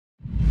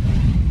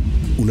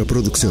una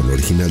producción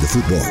original de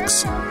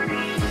Footbox.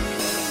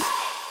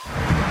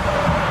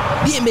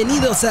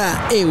 Bienvenidos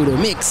a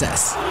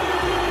Euromexas,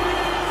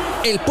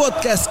 el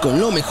podcast con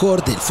lo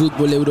mejor del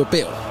fútbol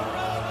europeo.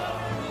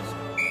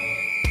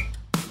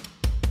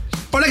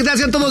 Hola, ¿qué tal?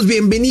 Sean todos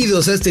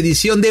bienvenidos a esta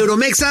edición de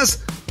Euromexas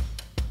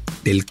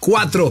del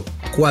 4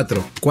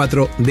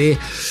 de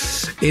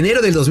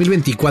enero del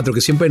 2024,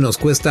 que siempre nos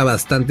cuesta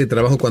bastante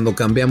trabajo cuando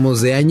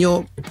cambiamos de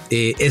año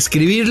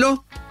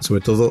escribirlo,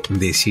 sobre todo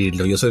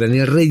decirlo. Yo soy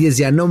Daniel Reyes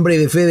y a nombre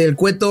de Fede del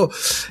Cueto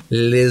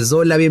les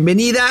doy la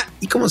bienvenida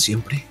y como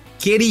siempre,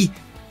 Keri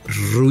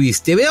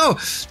Ruiz, te veo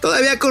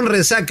todavía con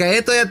resaca,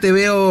 todavía te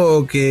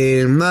veo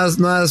que no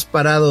has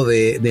parado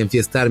de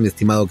enfiestar, mi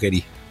estimado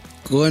Keri.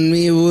 Con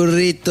mi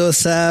burrito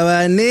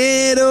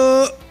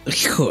sabanero.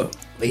 Hijo,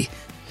 güey.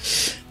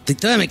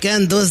 Todavía me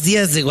quedan 2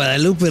 días de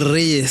Guadalupe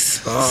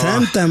Reyes.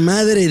 Santa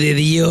madre de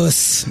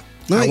Dios.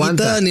 No me he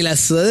quitado ni la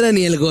sudadera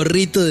ni el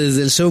gorrito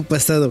desde el show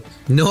pasado.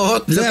 No,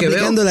 estoy lo que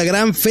aplicando la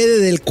gran Fede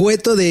del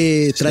Cueto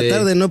de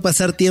tratar de no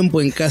pasar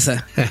tiempo en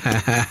casa.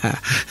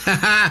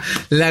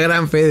 La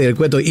gran Fede del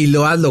Cueto. Y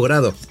lo has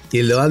logrado.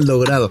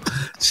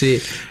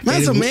 Sí.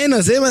 Más o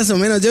menos.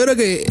 Yo creo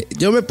que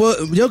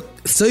yo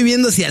estoy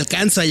viendo si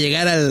alcanzo a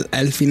llegar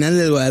al final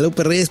del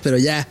Guadalupe Reyes, pero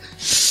ya.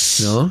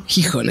 ¿No?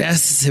 Híjole, ya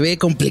se ve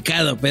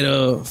complicado,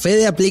 pero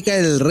Fede aplica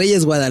el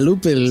Reyes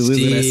Guadalupe, el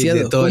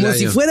desgraciado. Como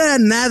si fuera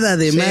nada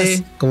de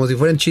más. Como si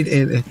fueran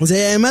O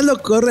sea, además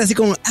lo corre así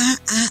como,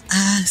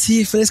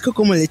 sí, fresco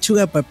como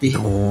lechuga, papi.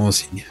 No,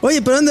 sí.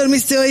 Oye, ¿pero dónde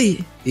dormiste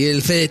hoy? Y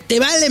el Fede, te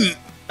vale.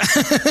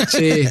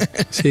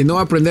 Sí, no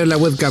va a prender la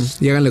webcam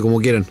y háganle como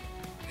quieran.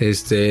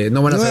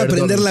 No van a saber. No va a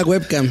prender la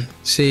webcam.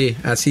 Sí,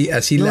 así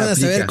no la van a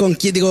aplica. saber con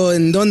quién,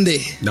 en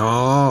dónde.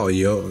 No,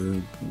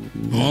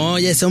 No,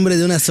 ya es hombre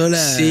de una sola.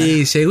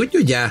 Sí, según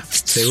ya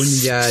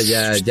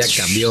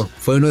cambió.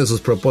 Fue uno de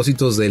sus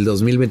propósitos del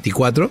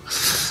 2024.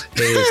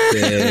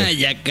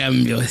 Ya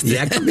cambió.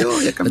 Ya cambió.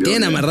 Lo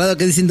tienen amarrado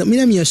que diciendo,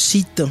 mira mi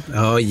osito.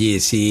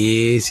 Oye,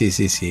 sí.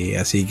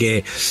 Así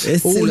que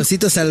el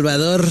osito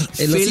Salvador,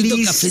 el osito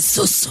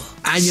cafezoso.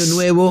 Año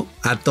nuevo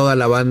a toda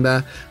la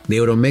banda de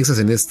Euromexas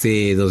en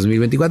este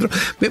 2024.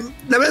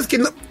 La verdad es que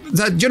no, o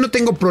sea, yo no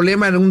tengo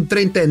problema en un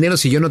 30 de enero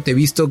si yo no te he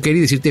visto,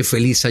 quería decirte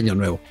feliz año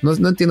nuevo.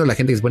 No entiendo a la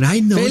gente que se pone,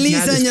 ay no. Feliz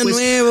año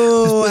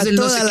nuevo a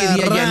toda la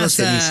raza. Ya no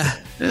se dice.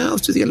 No,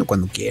 ustedes díganlo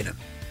cuando quieran.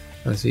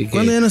 Así que,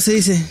 ¿cuándo ya no se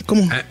dice?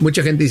 ¿Cómo?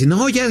 Mucha gente dice,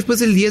 no, ya después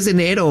del 10 de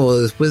enero o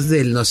después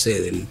del, no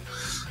sé,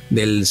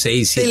 del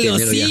 6, 7 de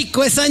enero. El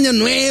hocico es año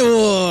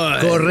nuevo.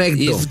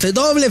 Correcto. Y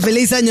doble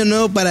feliz año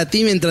nuevo para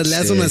ti mientras le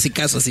das un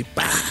hocicazo así,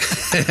 pa.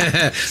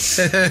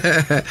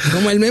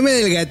 Como el meme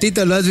del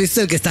gatito, ¿lo has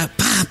visto? El que está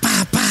pa.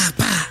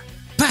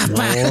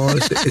 No,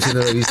 ese no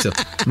lo he visto.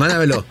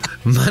 Mándamelo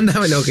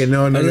que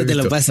no lo he visto. Te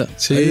lo paso.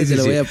 Sí, te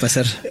lo voy a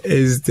pasar.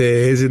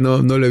 Ese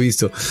no lo he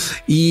visto.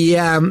 Y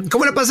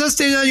 ¿cómo la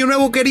pasaste año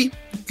nuevo, Keri?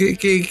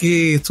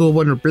 ¿Qué estuvo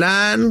bueno el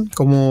plan?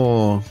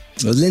 ¿Cómo?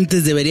 Los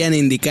lentes deberían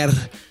indicar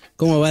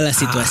cómo va la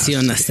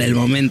situación hasta el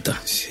momento.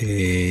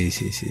 Sí.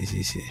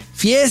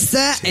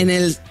 Fiesta en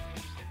el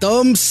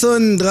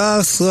Thompson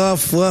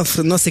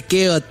no sé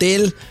qué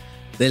hotel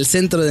del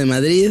centro de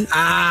Madrid.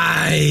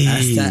 ¡Ay!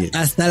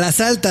 Hasta las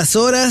altas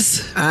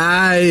horas.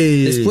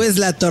 ¡Ay! Después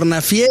la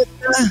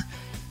tornafiesta.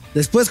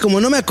 Después,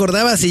 como no me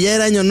acordaba si ya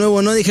era año nuevo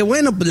o no, dije,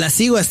 bueno, pues la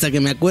sigo hasta que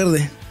me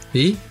acuerde.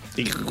 ¿Y?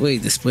 Y güey,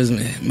 después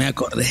me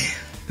acordé.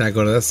 ¿Te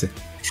acordaste?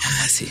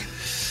 Sí.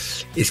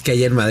 Es que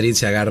allá en Madrid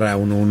se agarra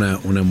uno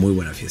una muy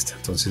buena fiesta.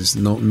 Entonces,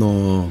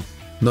 no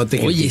te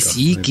critico. Oye,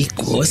 sí, qué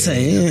cosa,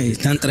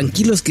 Tan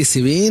tranquilos que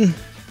se ven.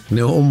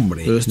 No,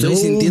 hombre. Pero estoy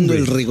sintiendo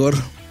el rigor.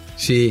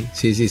 Sí.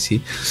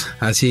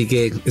 Así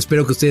que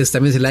espero que ustedes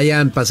también se la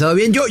hayan pasado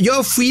bien.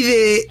 Yo fui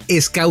de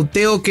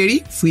escauteo,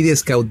 Keri. Fui de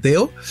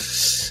escauteo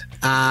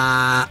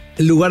a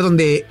el lugar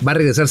donde va a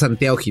regresar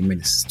Santi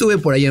Giménez. Estuve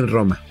por ahí en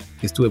Roma.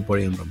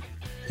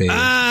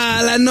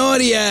 La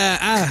Noria.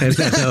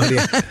 La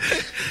Noria.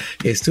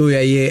 Estuve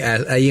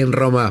ahí en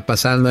Roma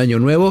pasando año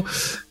nuevo.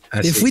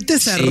 ¿Te fuiste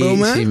a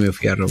Roma? Sí, me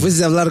fui a Roma.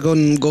 Fuiste a hablar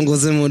con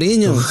José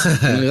Mourinho,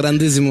 el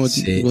grandísimo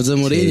José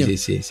Mourinho.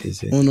 Sí.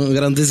 Un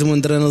grandísimo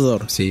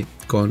entrenador. Sí,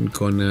 con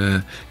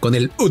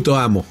el Uto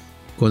Amo.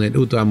 Con el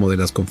Uto Amo de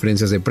las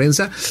conferencias de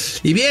prensa.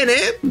 Y bien,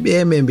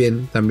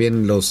 bien.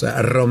 También los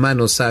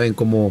romanos saben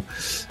cómo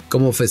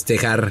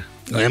festejar.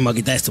 Vamos a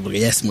quitar esto porque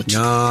ya es mucho.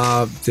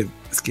 No,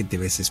 es que te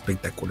ves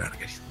espectacular,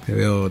 Gary.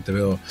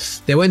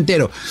 Te veo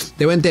entero.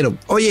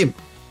 Oye,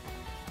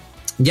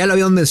 ya lo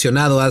habíamos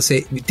mencionado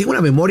tengo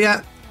una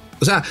memoria,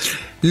 o sea,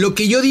 lo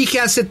que yo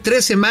dije hace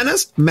 3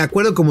 semanas, me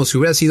acuerdo como si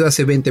hubiera sido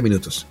hace 20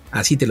 minutos.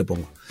 Así te lo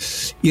pongo.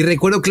 Y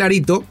recuerdo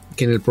clarito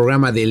que en el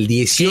programa del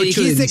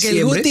 18 de diciembre... que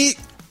el Guti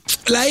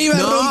la iba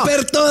a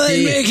romper toda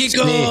en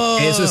México.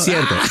 Sí, eso es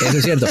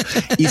cierto.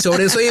 Y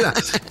sobre eso iba.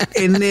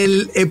 En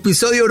el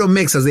episodio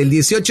Euromexas del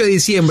 18 de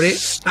diciembre,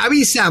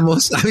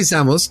 avisamos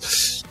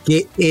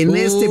que en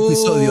este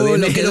episodio de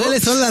lo que duele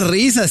son las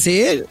risas,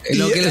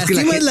 Lo que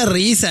lastima es la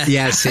risa.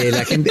 Ya sé,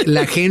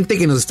 la gente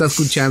que nos está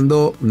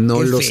escuchando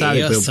no lo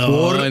sabe, pero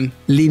por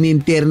línea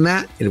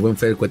interna, el buen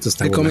Fede del Cueto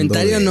está el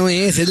comentario no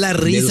es la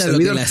risa lo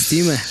que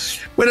lastima.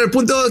 Bueno, el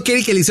punto,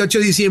 Kerry, que el 18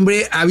 de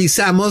diciembre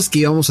avisamos que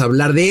íbamos a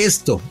hablar de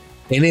esto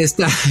en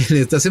esta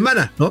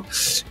semana, ¿no?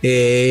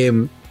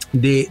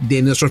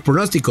 De nuestros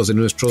pronósticos, de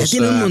nuestros... Ya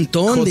tiene un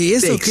montón de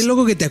eso. Qué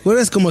loco que te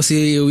acuerdas como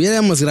si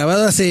hubiéramos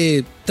grabado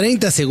hace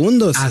 30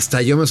 segundos.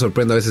 Hasta yo me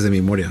sorprendo a veces de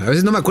mi memoria. A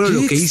veces no me acuerdo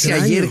de lo que hice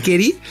ayer,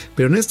 Kerry,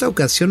 pero en esta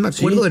ocasión me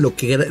acuerdo de lo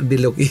que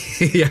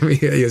ya me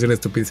es una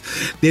estupidez.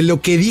 De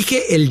lo que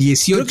dije el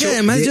 18. Creo que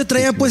además yo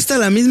traía puesta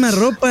la misma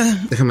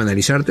ropa. Déjame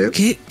analizarte.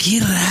 Qué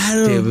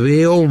raro. Te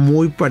veo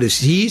muy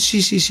parecido.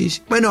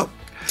 Sí. Bueno,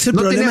 es el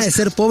problema de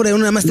ser pobre. Uno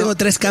nada más tengo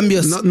 3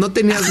 cambios. No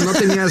tenías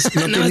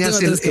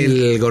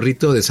el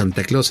gorrito de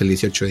Santa Claus el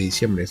 18 de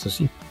diciembre. Eso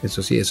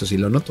sí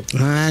lo noto.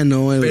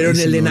 No. Pero en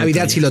el de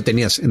Navidad sí lo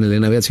tenías.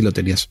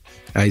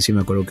 Ahí sí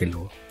me acuerdo que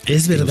lo...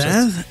 Es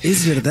verdad.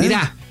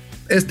 Mira,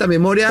 esta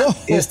memoria,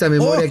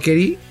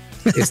 Kerry,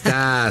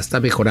 está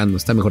mejorando.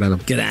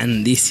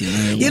 Grandísima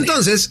memoria. Y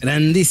entonces,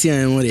 grandísima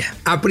memoria.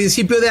 A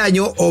principio de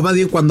año, o más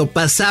bien cuando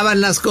pasaban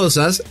las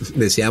cosas,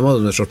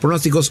 decíamos nuestros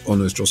pronósticos o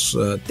nuestros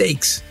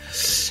takes.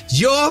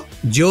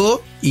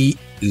 Yo, y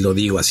lo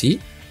digo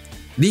así,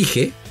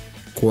 dije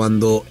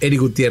cuando Eric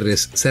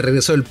Gutiérrez se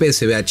regresó del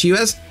PSV a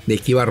Chivas, de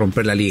que iba a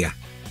romper la liga.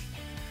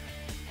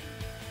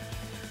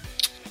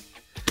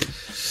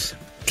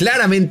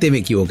 Claramente me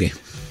equivoqué.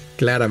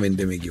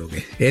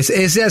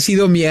 Ese ha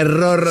sido mi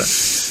error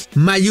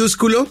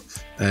mayúsculo.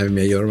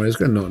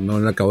 No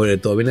le acabó de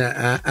todo bien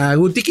a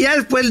Guti, que ya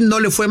después no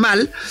le fue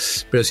mal,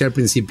 pero sí al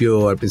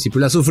principio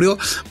la sufrió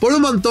por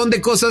un montón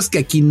de cosas que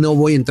aquí no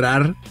voy a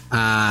entrar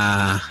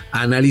a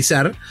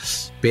analizar,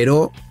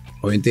 pero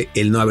obviamente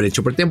él no haber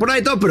hecho pretemporada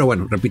y todo, pero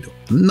bueno, repito,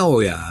 no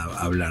voy a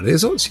hablar de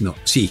eso, sino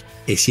sí,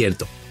 es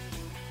cierto,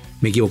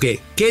 me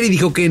equivoqué. Kerry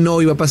dijo que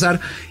no iba a pasar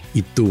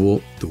y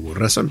tuvo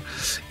razón.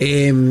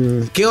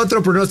 ¿Qué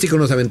otro pronóstico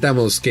nos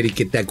aventamos, Kerry,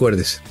 que te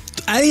acuerdes?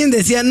 Alguien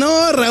decía,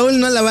 no, Raúl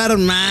no la va a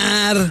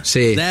armar.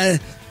 Sí.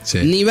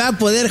 Ni va a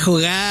poder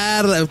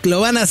jugar, lo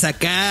van a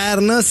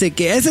sacar, no sé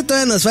qué. A ese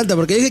todavía nos falta,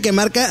 porque dije que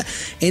marca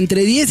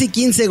entre 10 y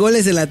 15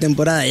 goles en la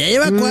temporada. Ya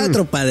lleva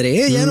 4,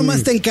 padre, ¿eh? Ya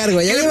nomás te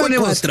encargo, ya lleva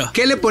 4.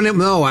 ¿Qué le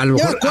ponemos? No, a lo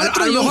mejor...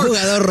 4 y un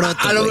jugador roto.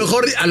 A lo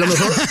mejor,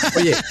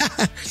 oye,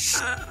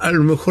 a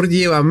lo mejor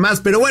lleva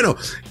más, pero bueno,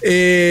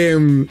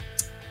 ¿qué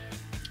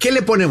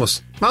le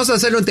ponemos? Vamos a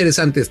hacerlo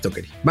interesante esto,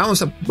 Kerry.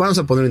 Vamos a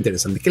ponerlo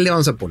interesante. ¿Qué le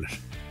vamos a poner?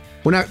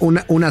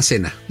 Una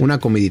cena, una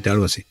comidita,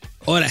 algo así.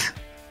 Ahora.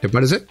 ¿Te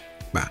parece?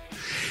 Va.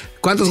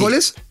 ¿Cuántos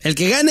goles? El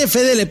que gane,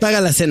 Fede le paga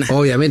la cena.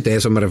 Obviamente, a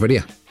eso me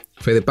refería.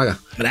 Fede paga.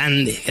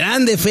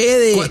 Grande,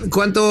 Fede.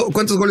 ¿Cuántos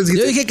goles dijiste?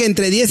 Yo dije que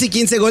entre 10 y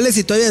 15 goles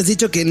y tú habías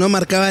dicho que no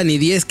marcaba ni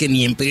 10, que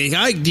ni en...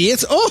 ¡Ay,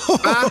 10!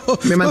 ¡Oh!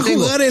 Me mantengo.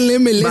 Va a jugar el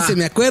MLS,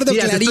 me acuerdo.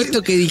 Mira,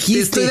 clarito que dijiste.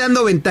 Te estoy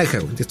dando ventaja,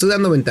 güey.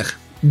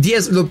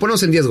 10, lo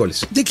ponemos en 10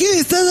 goles. ¿De qué me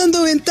estás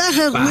dando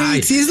ventaja,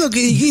 güey? Si es lo que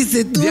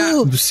dijiste tú. Ya,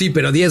 sí,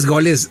 pero 10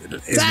 goles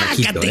es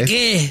bajito.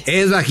 ¿Qué?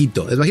 Es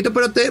bajito,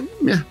 pero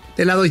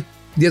te la doy.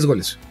 10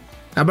 goles.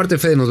 Aparte,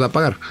 Fede nos va a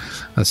pagar.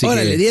 Así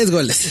órale, que, 10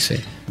 goles. Sí,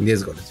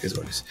 10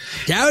 goles.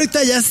 Ya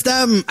ahorita ya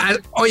está.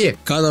 Oye,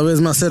 cada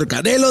vez más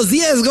cerca de los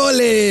 10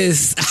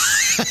 goles.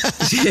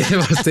 Sí,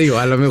 te digo,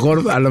 a lo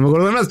mejor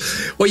más.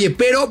 Oye,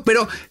 pero,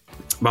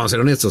 vamos a ser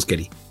honestos,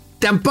 Kerry.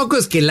 Tampoco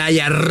es que la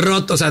haya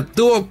roto. O sea,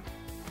 tuvo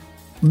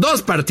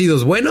 2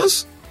 partidos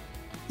buenos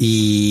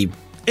y...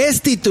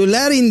 Es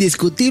titular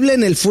indiscutible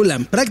en el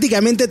Fulham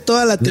prácticamente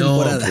toda la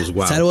temporada. No, pues,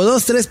 wow. Salvo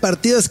 2-3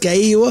 partidos que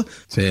ahí hubo.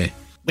 Sí.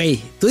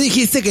 Güey, tú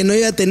dijiste que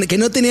que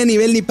no tenía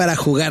nivel ni para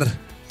jugar.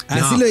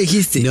 Así lo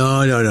dijiste.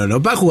 No,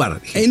 para jugar.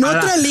 En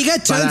otra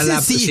liga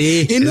chance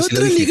sí. En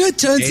otra liga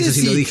chance sí. Eso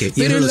sí lo dije.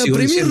 Pero en la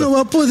Premier no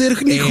va a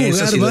poder ni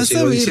jugar, vas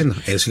a ver.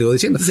 Eso sigo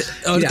diciendo.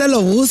 Ahorita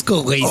lo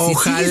busco, güey.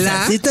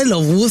 Ojalá. Si te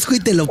lo busco y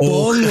te lo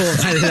pongo.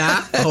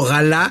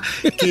 Ojalá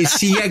que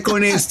siga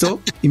con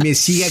esto y me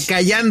siga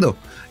callando.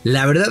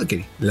 La verdad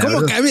que...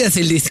 ¿Cómo cambias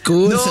el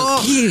discurso?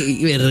 No. ¡Qué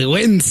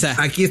vergüenza!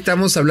 Aquí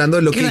estamos hablando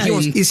de lo que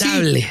dijimos. Y sí,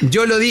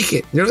 yo lo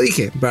dije.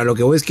 Pero lo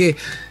que voy es que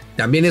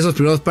también esos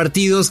primeros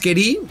partidos,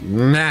 Kerry,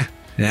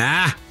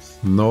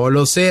 no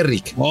lo sé,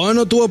 Rick.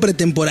 No tuvo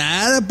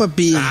pretemporada,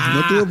 papi.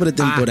 No tuvo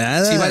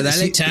pretemporada. Sí,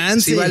 dale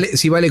chance.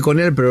 Sí vale con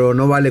él, pero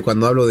no vale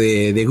cuando hablo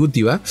de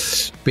Guti, ¿va?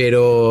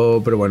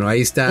 Pero bueno,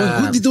 ahí está.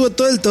 Pues Guti tuvo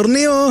todo el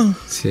torneo.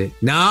 Sí.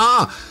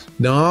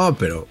 No,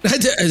 pero...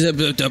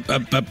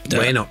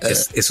 Bueno,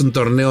 es un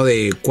torneo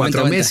de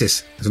 4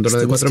 meses. Es un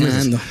torneo de 4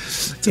 meses.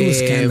 Estoy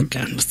buscando,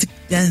 Carlos.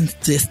 Ya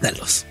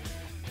estálos.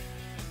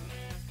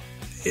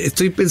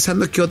 Estoy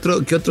pensando qué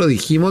otro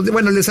dijimos.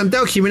 Bueno, el de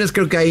Santiago Giménez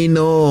creo que ahí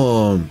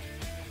no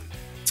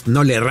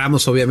le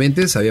erramos,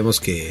 obviamente. Sabíamos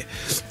que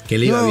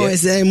le iba bien. No,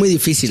 es muy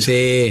difícil.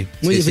 Sí.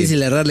 Muy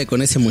difícil errarle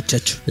con ese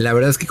muchacho. La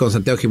verdad es que con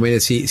Santiago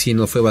Giménez sí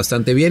nos fue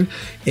bastante bien.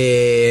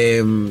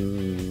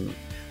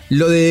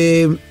 Lo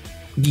de...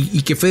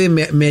 Y que Fede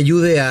me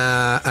ayude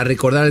a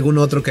recordar algún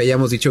otro que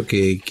hayamos dicho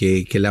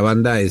que la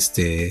banda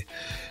se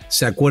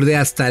acuerde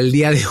hasta el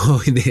día de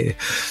hoy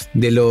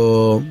de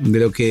lo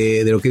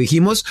que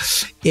dijimos.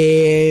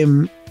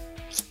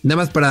 nada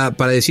más para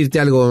decirte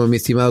algo, mi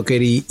estimado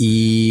Kerry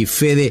y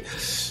Fede.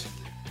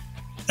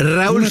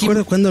 Raúl, no me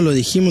acuerdo cuándo lo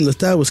dijimos, lo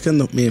estaba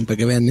buscando. Miren, para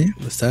que vean,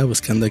 lo estaba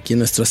buscando aquí en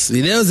nuestros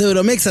videos de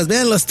Euromexas,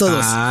 véanlos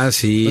todos.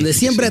 Sí. Donde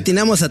siempre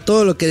atinamos a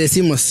todo lo que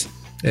decimos.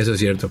 Eso es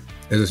cierto.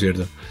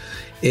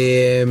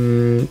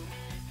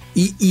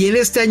 Y en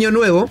este año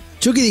nuevo,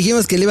 Chucky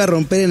dijimos que le iba a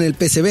romper en el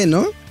PCB,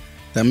 ¿no?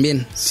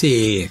 También.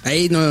 Sí.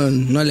 Ahí no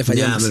le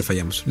fallamos. No le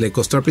fallamos. Le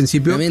costó al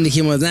principio. También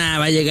dijimos,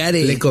 va a llegar.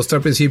 Le costó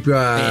al principio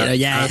pero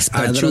ya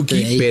a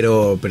Chucky,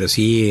 pero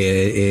sí,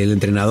 el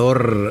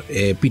entrenador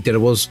Peter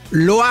Bosz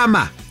lo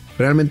ama.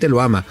 Realmente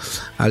lo ama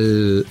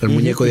al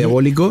muñeco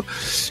diabólico.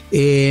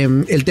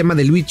 El tema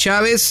de Luis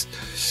Chávez.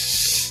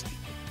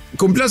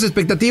 ¿Cumplió las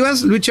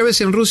expectativas Luis Chávez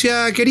en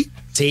Rusia, Kerry?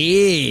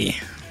 Sí.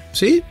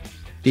 ¿Sí?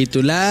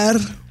 Titular.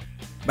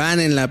 Van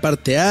en la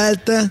parte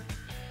alta.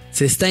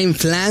 Se está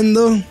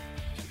inflando.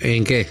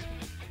 ¿En qué?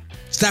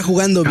 Está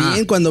jugando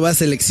bien cuando va a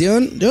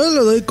selección. Yo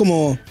lo doy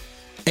como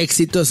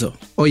exitoso.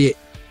 Oye.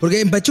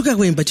 Porque en Pachuca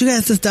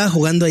hasta estaba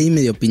jugando ahí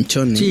medio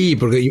pinchón. Sí,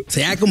 porque o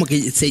sea, como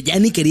que ya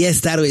ni quería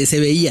estar, güey, se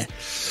veía.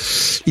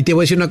 Y te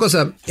voy a decir una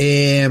cosa.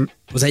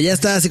 O sea, ya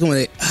estaba así como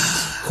de...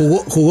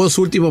 Jugó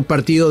su último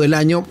partido del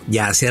año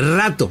ya hace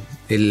rato.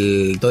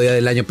 Todavía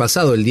del año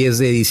pasado, el 10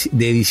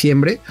 de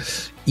diciembre.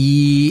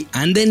 Y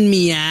anda en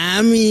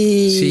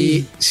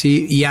Miami.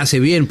 Sí, y hace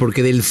bien,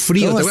 porque del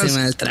frío. ¿Cómo se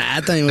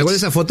maltrata? ¿Te acuerdas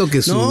esa foto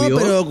que subió? No,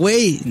 pero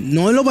güey,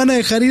 no lo van a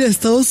dejar ir a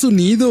Estados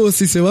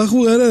Unidos y se va a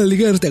jugar a la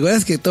Liga. ¿Te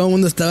acuerdas que todo el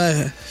mundo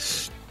estaba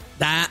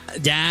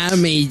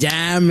llame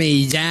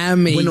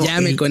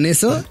con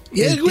eso?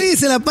 Y el güey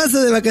se la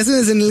pasa de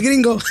vacaciones en el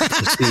gringo.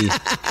 Sí.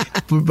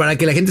 Para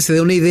que la gente se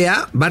dé una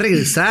idea, va a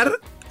regresar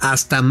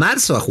hasta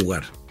marzo a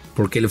jugar.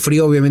 Porque el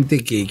frío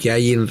obviamente que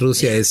hay en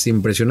Rusia es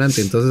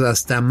impresionante. Entonces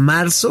hasta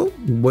marzo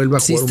vuelve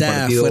a jugar un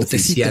partido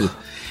oficial.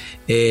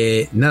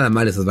 Nada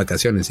mal esas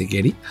vacaciones,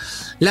 Kerry.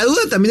 La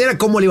duda también era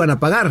cómo le iban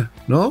a pagar,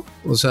 ¿no?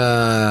 O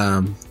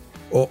sea,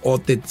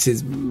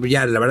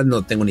 ya la verdad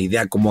no tengo ni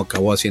idea cómo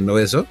acabó haciendo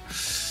eso.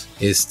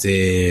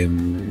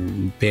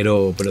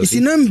 Pero y sí.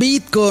 si no en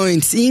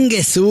bitcoins,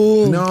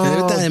 Ingesu. No,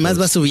 ahorita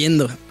además va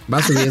subiendo.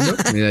 Va subiendo.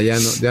 Mira, ya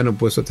no he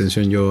puesto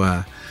atención yo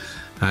a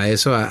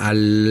eso, a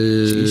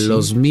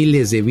los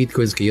miles de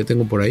bitcoins que yo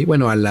tengo por ahí.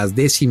 Bueno, a las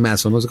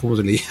décimas o no sé cómo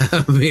se le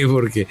llame,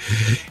 porque...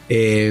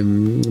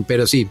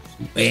 pero sí.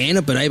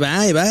 Bueno, pero ahí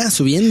va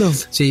subiendo.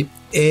 Sí.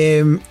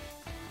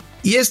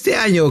 Y este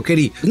año,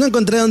 Kerry... No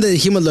encontré dónde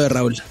dijimos lo de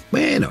Raúl.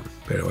 Bueno,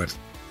 pero bueno.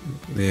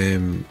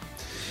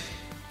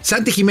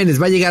 Santi Giménez,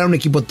 ¿va a llegar a un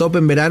equipo top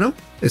en verano?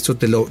 Esto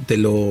te lo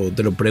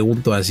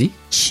pregunto así.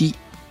 Sí.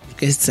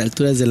 Que a estas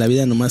alturas de la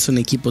vida nomás un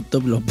equipo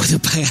top lo puede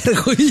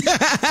pagar, güey.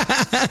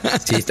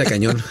 Sí, está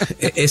cañón.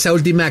 Esa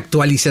última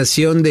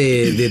actualización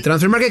de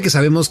Transfer Market que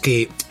sabemos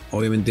que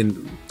obviamente...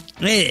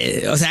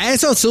 o sea,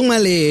 eso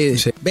súmale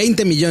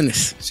 20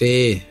 millones.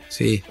 Sí.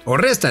 O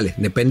réstale,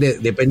 depende.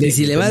 Y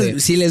si les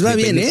va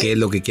bien, qué es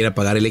lo que quiera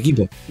pagar el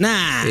equipo.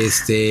 Nah.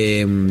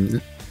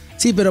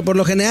 Sí, pero por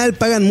lo general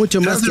pagan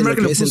mucho más que lo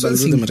que es el valor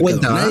de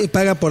mercado. Nadie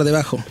paga por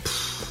debajo.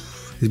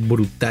 Es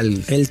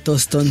brutal. El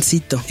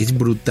tostoncito. Es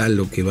brutal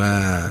lo que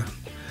va a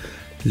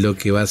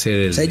hacer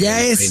el... O sea,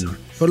 ya es, reino.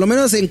 Por lo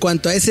menos en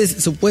cuanto a ese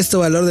supuesto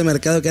valor de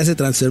mercado que hace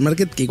Transfer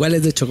Market, que igual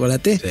es de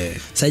chocolate. Sí.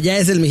 O sea, ya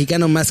es el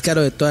mexicano más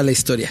caro de toda la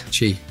historia.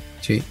 Sí.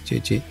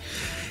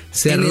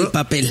 En el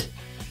papel.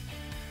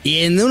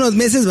 Y en unos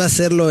meses va a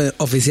serlo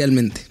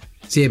oficialmente.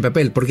 Sí, en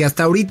papel, porque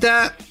hasta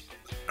ahorita...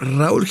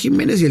 Raúl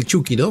Jiménez y el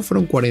Chucky, ¿no?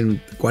 Fueron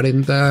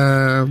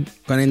 40,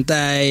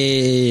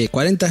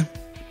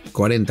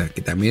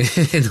 que también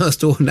no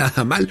estuvo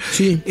nada mal.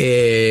 Sí.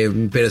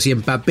 Pero sí,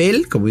 en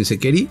papel, como dice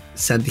Kerry,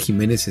 Santi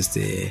Giménez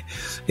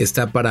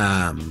está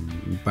para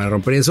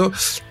romper eso.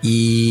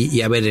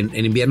 Y a ver,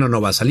 en invierno no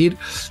va a salir.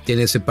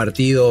 Tiene ese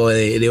partido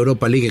de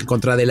Europa League en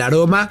contra del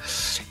Aroma.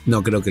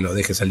 No creo que lo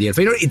deje salir el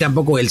Feyenoord. Y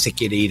tampoco él se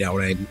quiere ir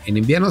ahora en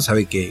invierno.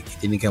 Sabe que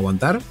tiene que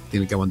aguantar.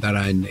 Tiene que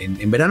aguantar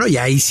en verano. Y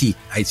ahí sí,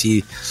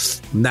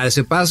 dar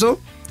ese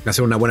paso,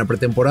 hacer una buena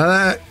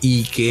pretemporada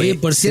y que Oye,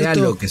 por sea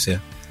cierto, lo que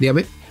sea.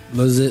 Dígame.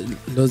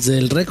 Los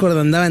del récord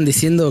andaban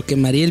diciendo que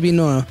Mariel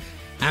vino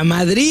a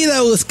Madrid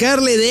a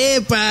buscarle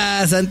depa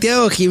a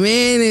Santiago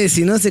Giménez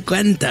y no sé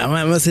cuánta.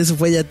 Vamos, eso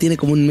fue, ya tiene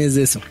como un mes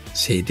de eso.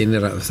 Sí, tiene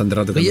bastante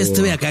rato. Yo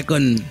estuve acá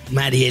con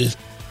Mariel.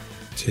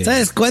 Sí.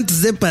 ¿Sabes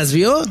cuántos depas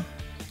vio?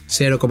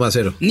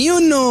 0,0. Ni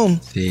uno.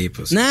 Sí,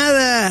 pues.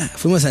 Nada.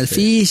 Fuimos al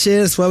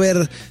Fishers, fue a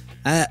ver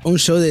un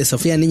show de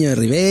Sofía Niño de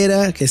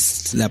Rivera, que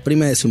es la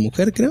prima de su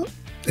mujer, creo.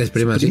 ¿Es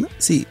prima, sí?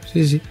 Sí.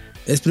 Sí.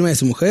 Es prima de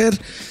su mujer.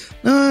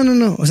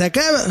 No. O sea,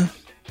 acá,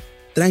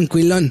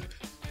 tranquilón.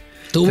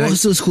 Tuvo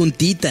sus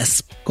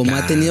juntitas, como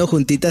ha tenido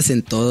juntitas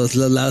en todos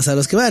los lados a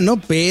los que va,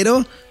 ¿no?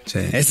 Pero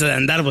eso de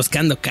andar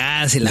buscando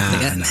casa y la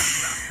fregada.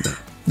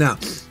 No,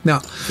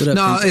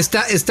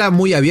 está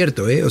muy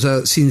abierto, ¿eh? O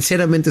sea,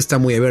 sinceramente está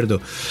muy abierto.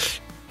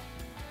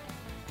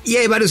 Y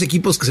hay varios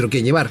equipos que se lo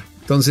quieren llevar.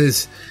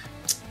 Entonces,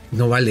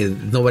 no vale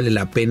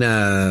la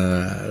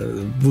pena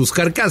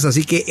buscar casa.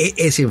 Así que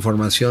esa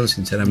información,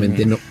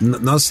 sinceramente,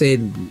 no sé.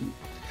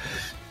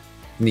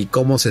 ni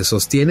cómo se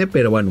sostiene,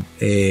 pero bueno.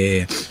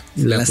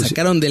 La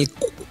sacaron del...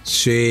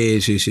 Sí.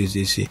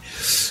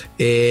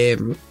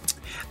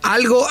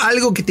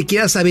 Algo que te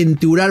quieras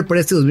aventurar para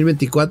este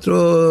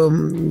 2024,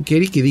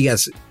 Kerry, que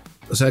digas,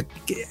 o sea,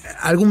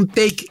 algún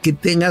take que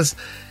tengas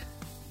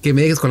que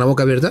me dejes con la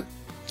boca abierta.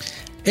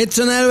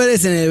 Edson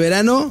Álvarez en el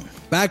verano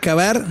va a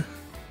acabar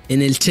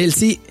en el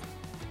Chelsea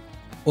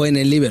o en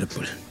el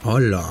Liverpool.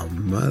 ¡Hola,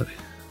 madre!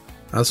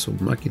 A su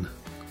máquina.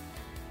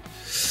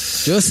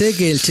 Yo sé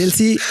que el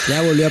Chelsea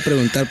ya volvió a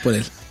preguntar por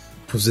él.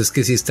 Pues es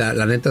que sí está,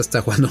 la neta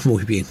está jugando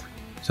muy bien.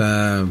 O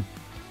sea,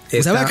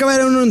 va a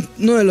acabar en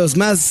uno de los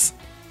más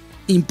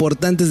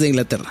importantes de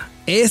Inglaterra.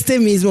 Este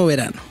mismo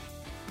verano.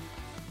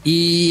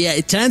 Y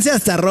chance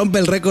hasta rompe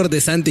el récord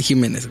de Santi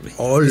Giménez, güey.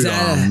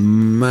 ¡Hola,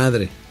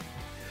 madre!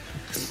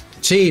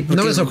 Sí,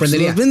 no me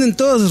sorprendería. Los venden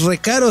todos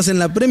recaros en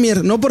la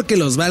Premier, no porque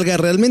los valga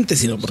realmente,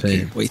 sino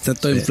porque está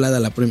todo inflada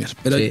la Premier.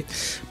 Pero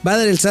va a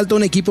dar el salto a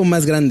un equipo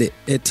más grande,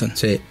 Edson.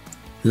 Sí,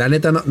 la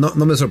neta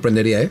no me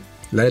sorprendería, ¿eh?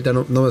 La neta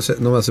no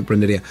me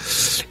sorprendería.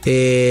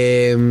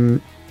 Ese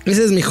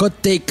es mi hot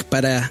take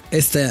para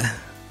esta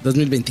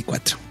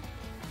 2024.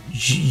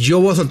 Yo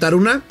voy a soltar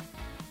una.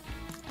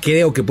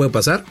 Creo que puede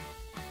pasar.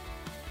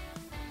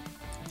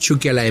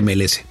 Chucky a la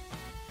MLS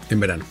en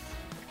verano.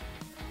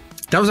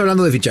 Estamos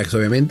hablando de fichajes,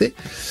 obviamente.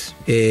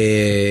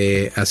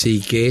 Así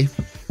que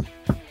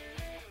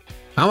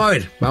vamos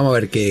a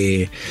ver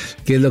qué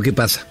es lo que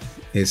pasa.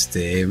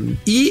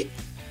 Y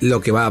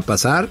lo que va a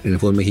pasar en el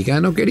fútbol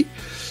mexicano, Kerry,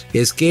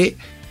 es que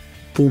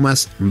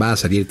Pumas va a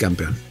salir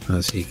campeón.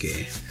 Así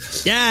que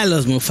ya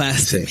los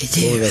mufaste.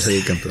 Sí, Pumas va a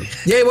salir campeón.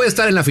 Y ahí voy a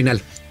estar en la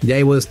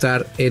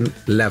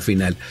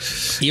final.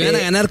 Y van a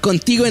ganar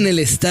contigo en el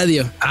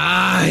estadio.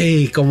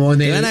 Ay, como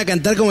en el... Y van a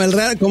cantar como en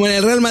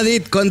el Real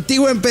Madrid.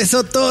 Contigo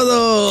empezó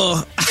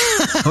todo.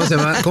 ¿Cómo se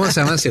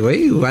llama ese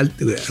güey?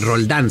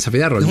 Roldán, se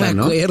apellida Roldán,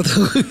 ¿no? No me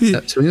acuerdo, güey.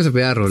 Se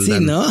apellida Roldán.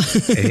 Sí, ¿no?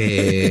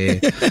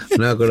 No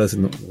me acuerdo.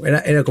 No.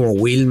 Era como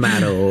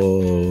Wilmar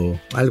o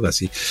algo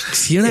así.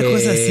 Sí, una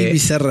cosa así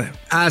bizarra.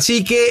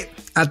 Así que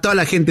a toda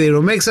la gente de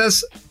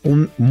Euromexas,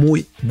 un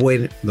muy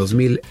buen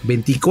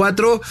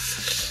 2024.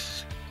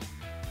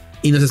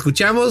 Y nos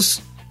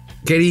escuchamos,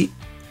 Kerry,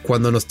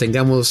 cuando nos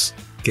tengamos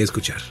que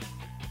escuchar.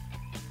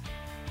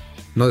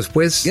 No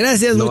después.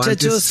 Gracias, no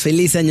muchachos. Antes.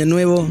 Feliz año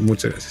nuevo.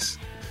 Muchas gracias.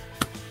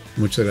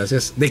 Muchas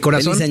gracias. De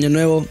corazón. Feliz año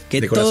nuevo.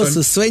 Que todos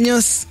sus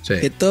sueños,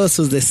 que todos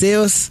sus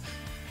deseos,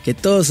 que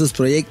todos sus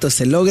proyectos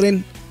se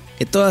logren.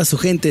 Que toda su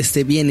gente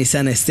esté bien y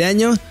sana este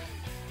año.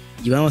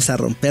 Y vamos a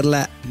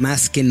romperla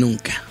más que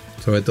nunca.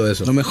 Sobre todo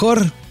eso. Lo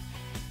mejor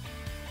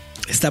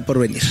está por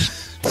venir.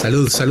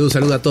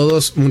 Salud a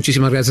todos.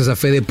 Muchísimas gracias a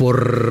Fede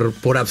por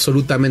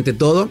absolutamente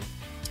todo.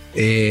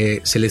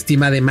 Se le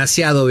estima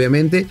demasiado,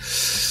 obviamente.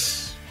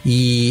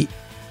 Y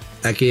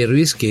a Kerry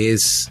Ruiz, que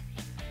es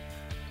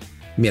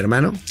mi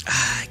hermano.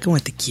 Ay, cómo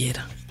te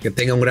quiero. Que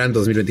tenga un gran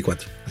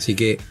 2024. Así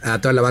que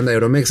a toda la banda de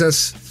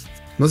Euromexas,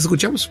 nos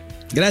escuchamos.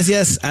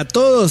 Gracias a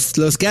todos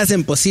los que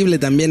hacen posible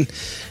también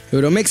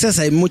Euromexas.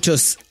 Hay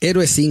muchos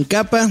héroes sin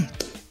capa.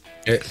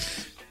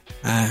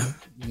 A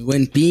mi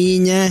buen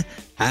Piña,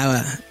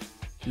 a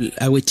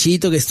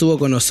Huichito que estuvo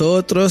con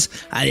nosotros,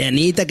 a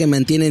Dianita que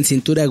mantiene en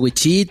cintura a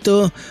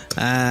Huichito,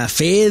 a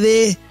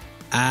Fede,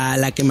 a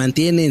la que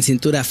mantiene en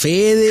cintura a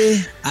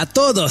Fede, a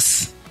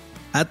todos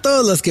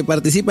los que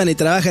participan y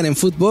trabajan en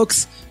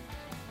Footbox.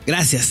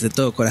 Gracias de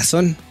todo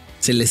corazón.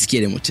 Se les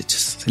quiere,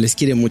 muchachos, se les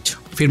quiere mucho.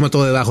 Firmo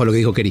todo debajo de lo que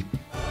dijo Kerry.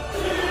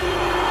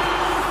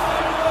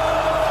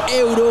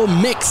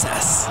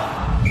 Euromexas,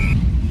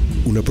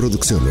 una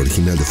producción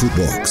original de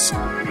Footbox.